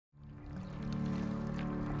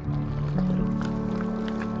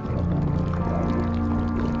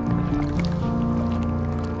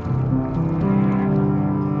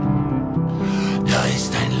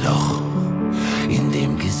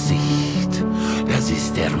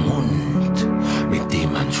ist der Mund, mit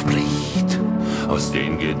dem man spricht. Aus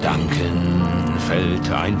den Gedanken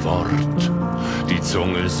fällt ein Wort. Die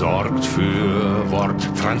Zunge sorgt für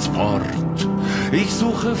Worttransport. Ich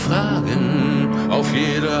suche Fragen auf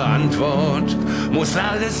jede Antwort, muss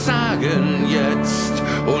alles sagen jetzt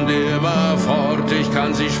und immerfort. Ich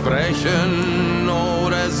kann sie sprechen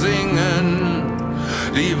oder singen,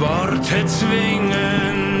 die Worte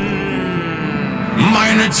zwingen.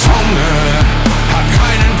 Meine Zunge hat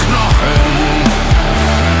keinen Knochen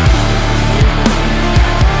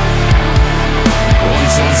und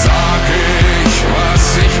so sag ich,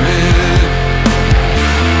 was ich will.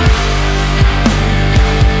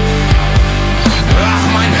 Ach,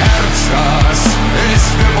 mein Herz, das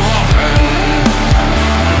ist gebrochen,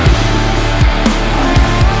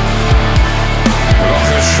 doch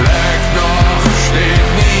es schlägt noch, steht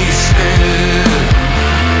nie still.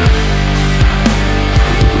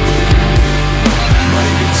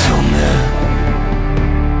 Meine Zunge.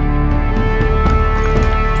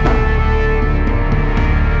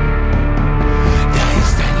 Da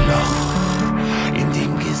ist ein Loch in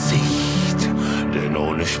dem Gesicht, denn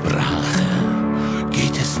ohne Sprache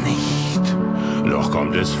geht es nicht. Doch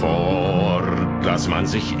kommt es vor, dass man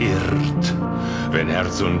sich irrt, wenn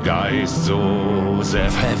Herz und Geist so sehr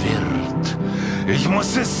verwirrt. Ich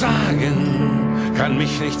muss es sagen, kann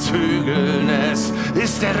mich nicht zügeln, es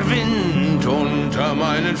ist der Wind unter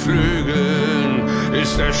meinen Flügeln,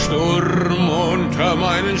 ist der Sturm unter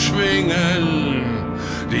meinen Schwingen,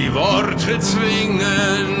 die Worte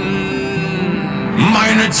zwingen.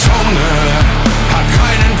 Meine Zunge hat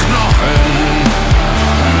keinen Knochen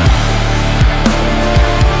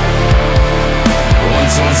und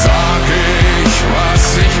so sag ich,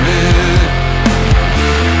 was ich will.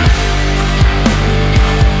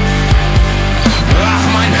 Ach,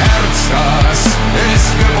 mein Herz, das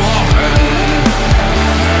ist gebrochen,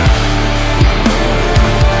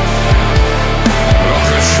 doch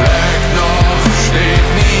es schlägt noch, steht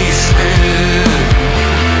nie still.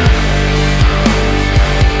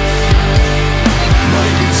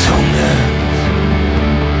 Meine Zunge.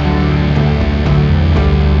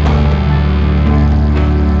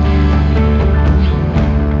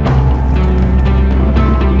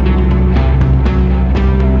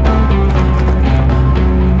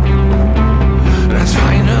 Das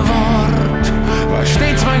feine Wort war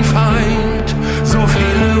stets mein Feind, so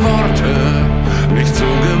viele Worte, nicht so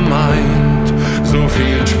gemeint, so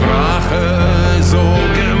viel Sprache, so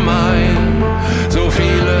gemein, so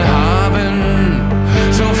viele haben,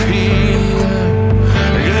 so viel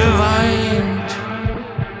geweint.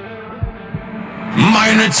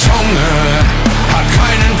 Meine Zunge